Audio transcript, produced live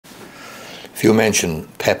If you mention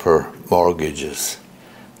Pepper mortgages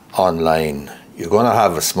online, you're going to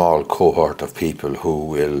have a small cohort of people who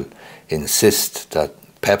will insist that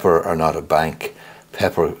Pepper are not a bank,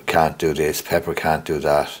 Pepper can't do this, Pepper can't do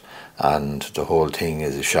that, and the whole thing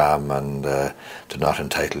is a sham, and they're not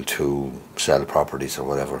entitled to sell properties or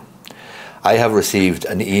whatever. I have received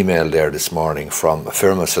an email there this morning from a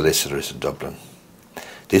firm of solicitors in Dublin.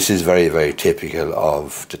 This is very, very typical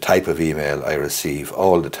of the type of email I receive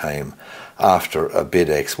all the time after a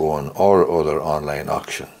BidX1 or other online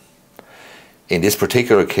auction. In this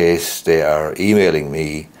particular case, they are emailing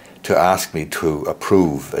me to ask me to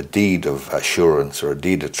approve a deed of assurance or a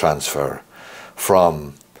deed of transfer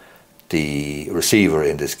from the receiver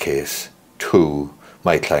in this case to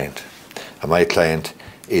my client. And my client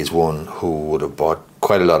is one who would have bought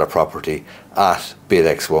quite a lot of property at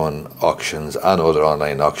BidX1 auctions and other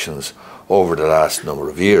online auctions over the last number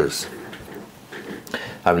of years.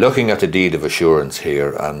 I'm looking at the deed of assurance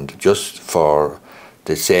here, and just for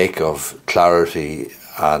the sake of clarity,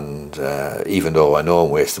 and even though I know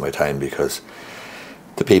I'm wasting my time, because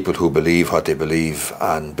the people who believe what they believe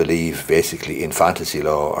and believe basically in fantasy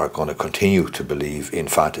law are going to continue to believe in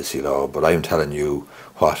fantasy law, but I'm telling you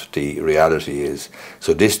what the reality is.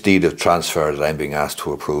 So this deed of transfer that I'm being asked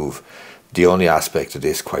to approve, the only aspect of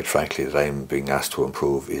this, quite frankly, that I'm being asked to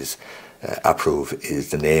approve is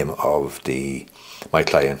the name of my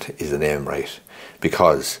client, is the name right?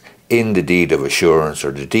 Because in the deed of assurance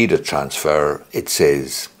or the deed of transfer, it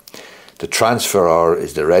says the transferor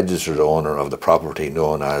is the registered owner of the property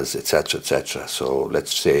known as etc. etc. So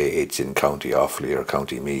let's say it's in County Offaly or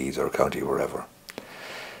County Meath or County wherever.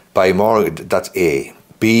 By mortgage, that's A.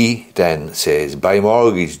 B then says, by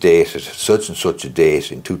mortgage dated such and such a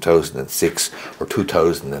date in 2006 or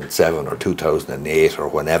 2007 or 2008 or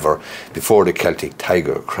whenever, before the Celtic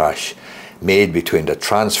Tiger crash, made between the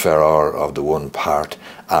transferor of the one part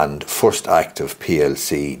and First Active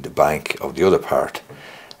PLC, the bank of the other part,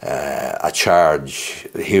 a charge,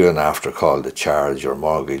 hereinafter called a charge or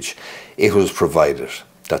mortgage, it was provided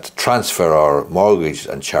that the transferor mortgaged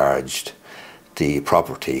and charged the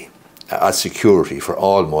property as security for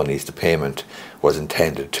all monies the payment was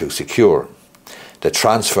intended to secure. The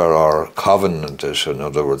transferor covenanted, in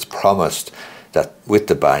other words, promised that with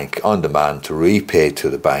the bank on demand to repay to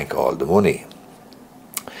the bank all the money.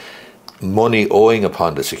 Money owing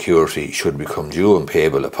upon the security should become due and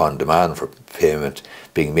payable upon demand for payment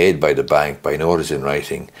being made by the bank by notice in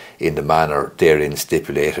writing in the manner therein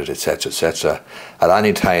stipulated, etc., etc. At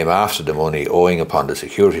any time after the money owing upon the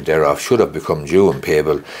security thereof should have become due and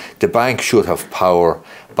payable, the bank should have power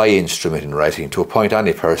by instrument in writing to appoint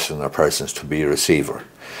any person or persons to be a receiver.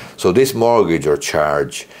 So this mortgage or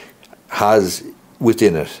charge has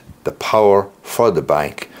within it the power for the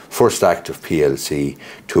bank, First Active PLC,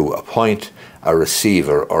 to appoint a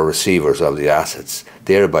receiver or receivers of the assets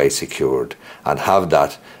thereby secured and have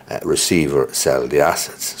that receiver sell the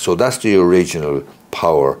assets. So that's the original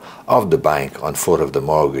power of the bank on foot of the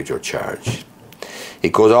mortgage or charge.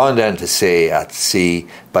 It goes on then to say at C,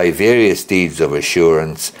 by various deeds of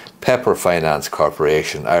assurance, Pepper Finance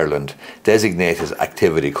Corporation Ireland, designated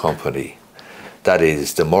activity company, that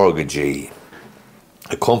is the mortgagee,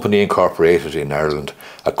 a company incorporated in Ireland,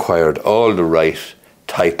 acquired all the right,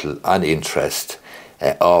 title and interest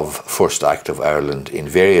of First Active Ireland in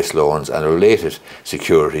various loans and related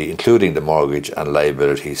security, including the mortgage and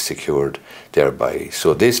liabilities secured thereby.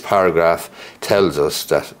 So this paragraph tells us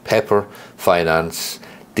that Pepper Finance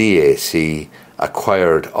DAC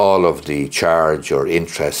acquired all of the charge or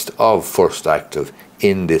interest of First Active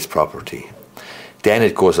in this property. Then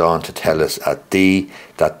it goes on to tell us at D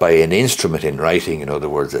that by an instrument in writing, in other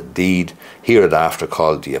words a deed, hereinafter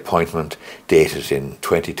called the appointment, dated in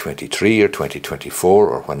 2023 or 2024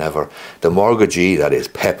 or whenever, the mortgagee, that is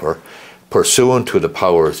Pepper, pursuant to the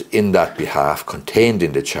powers in that behalf contained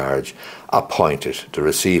in the charge, appointed the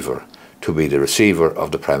receiver to be the receiver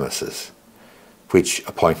of the premises, which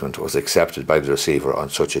appointment was accepted by the receiver on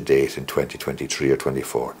such a date in 2023 or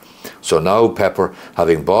 24. So now Pepper,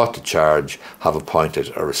 having bought the charge, have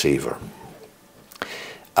appointed a receiver.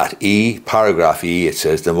 At E, paragraph E, it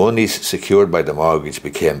says the monies secured by the mortgage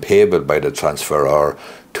became payable by the transferor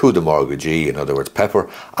to the mortgagee. In other words, Pepper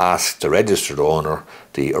asked the registered owner,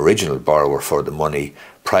 the original borrower, for the money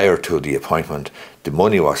prior to the appointment. The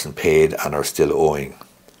money wasn't paid and are still owing.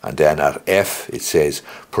 And then at F it says,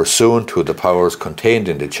 pursuant to the powers contained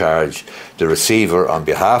in the charge, the receiver on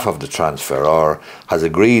behalf of the transferor has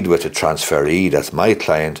agreed with the transferee, that's my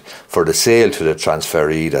client, for the sale to the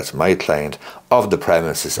transferee, that's my client, of the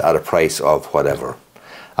premises at a price of whatever.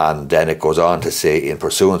 And then it goes on to say, in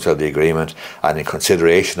pursuance of the agreement and in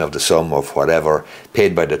consideration of the sum of whatever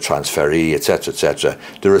paid by the transferee, etc., etc.,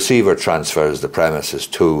 the receiver transfers the premises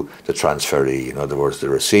to the transferee. In other words, the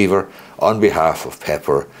receiver, on behalf of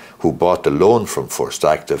Pepper, who bought the loan from First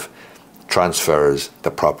Active, transfers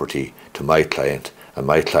the property to my client, and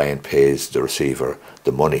my client pays the receiver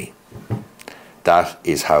the money. That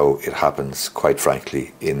is how it happens, quite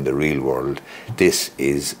frankly, in the real world. This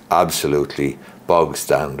is absolutely bog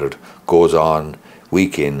standard, goes on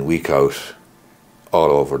week in, week out, all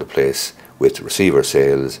over the place, with receiver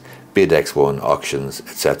sales, bid X1 auctions,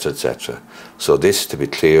 etc., etc. So this, to be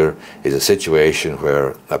clear, is a situation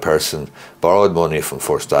where a person borrowed money from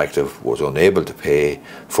First Active, was unable to pay,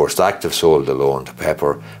 First Active sold the loan to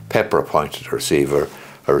Pepper, Pepper appointed a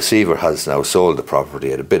receiver has now sold the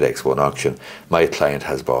property at a bid X1 auction, my client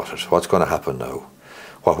has bought it. What's going to happen now?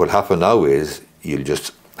 What will happen now is you'll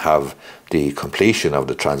just have the completion of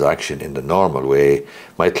the transaction in the normal way.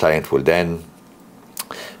 My client will then,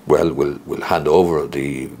 will hand over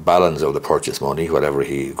the balance of the purchase money, whatever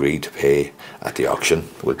he agreed to pay at the auction,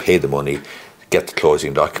 will pay the money, get the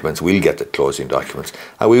closing documents, we'll get the closing documents,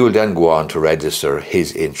 and we will then go on to register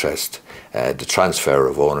his interest, the transfer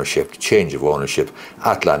of ownership, the change of ownership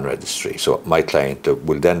at Land Registry. So my client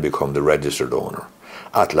will then become the registered owner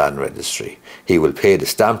at Land Registry. He will pay the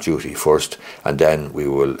stamp duty first, and then we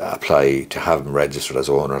will apply to have him registered as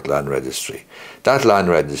owner at Land Registry. That Land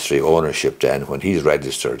Registry ownership then, when he's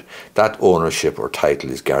registered, that ownership or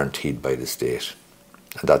title is guaranteed by the state.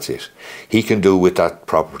 And that's it. He can do with that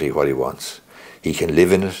property what he wants. He can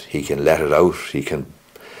live in it, he can let it out, he can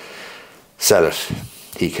sell it,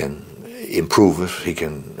 he can improve it, he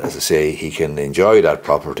can, as I say, he can enjoy that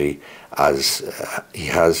property as he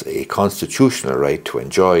has a constitutional right to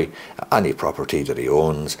enjoy any property that he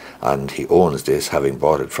owns, and he owns this having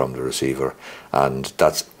bought it from the receiver, and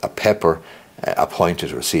that's a Pepper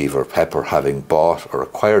appointed receiver, Pepper having bought or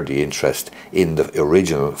acquired the interest in the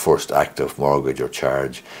original First Active mortgage or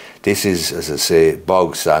charge. This is, as I say,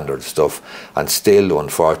 bog standard stuff, and still,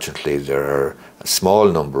 unfortunately, there are a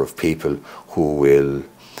small number of people who will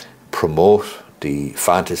promote the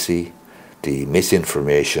fantasy, the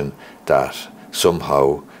misinformation that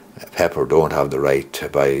somehow Pepper don't have the right to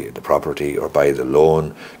buy the property or buy the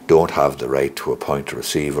loan, don't have the right to appoint a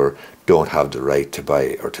receiver, don't have the right to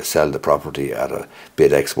buy or to sell the property at a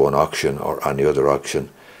bid X1 auction or any other auction.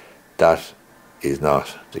 That is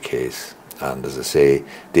not the case. And as I say,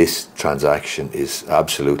 this transaction is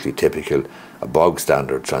absolutely typical, a bog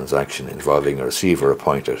standard transaction involving a receiver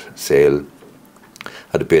appointed sale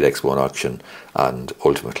at a bid X1 auction, and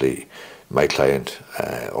ultimately my client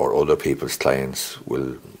or other people's clients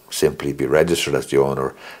will simply be registered as the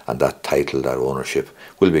owner, and that title, that ownership,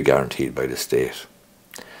 will be guaranteed by the state.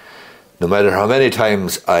 No matter how many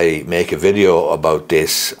times I make a video about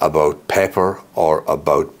this, about Pepper or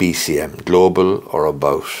about BCM Global or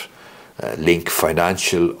about Link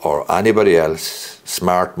Financial or anybody else,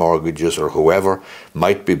 Smart Mortgages or whoever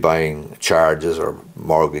might be buying charges or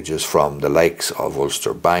mortgages from the likes of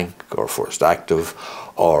Ulster Bank or First Active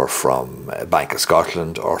or from Bank of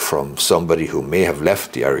Scotland or from somebody who may have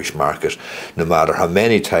left the Irish market, no matter how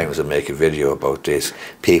many times I make a video about this,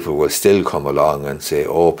 people will still come along and say,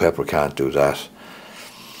 oh, Pepper can't do that.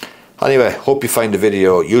 Anyway, hope you find the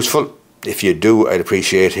video useful. If you do, I'd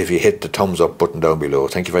appreciate if you hit the thumbs up button down below.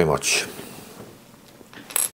 Thank you very much.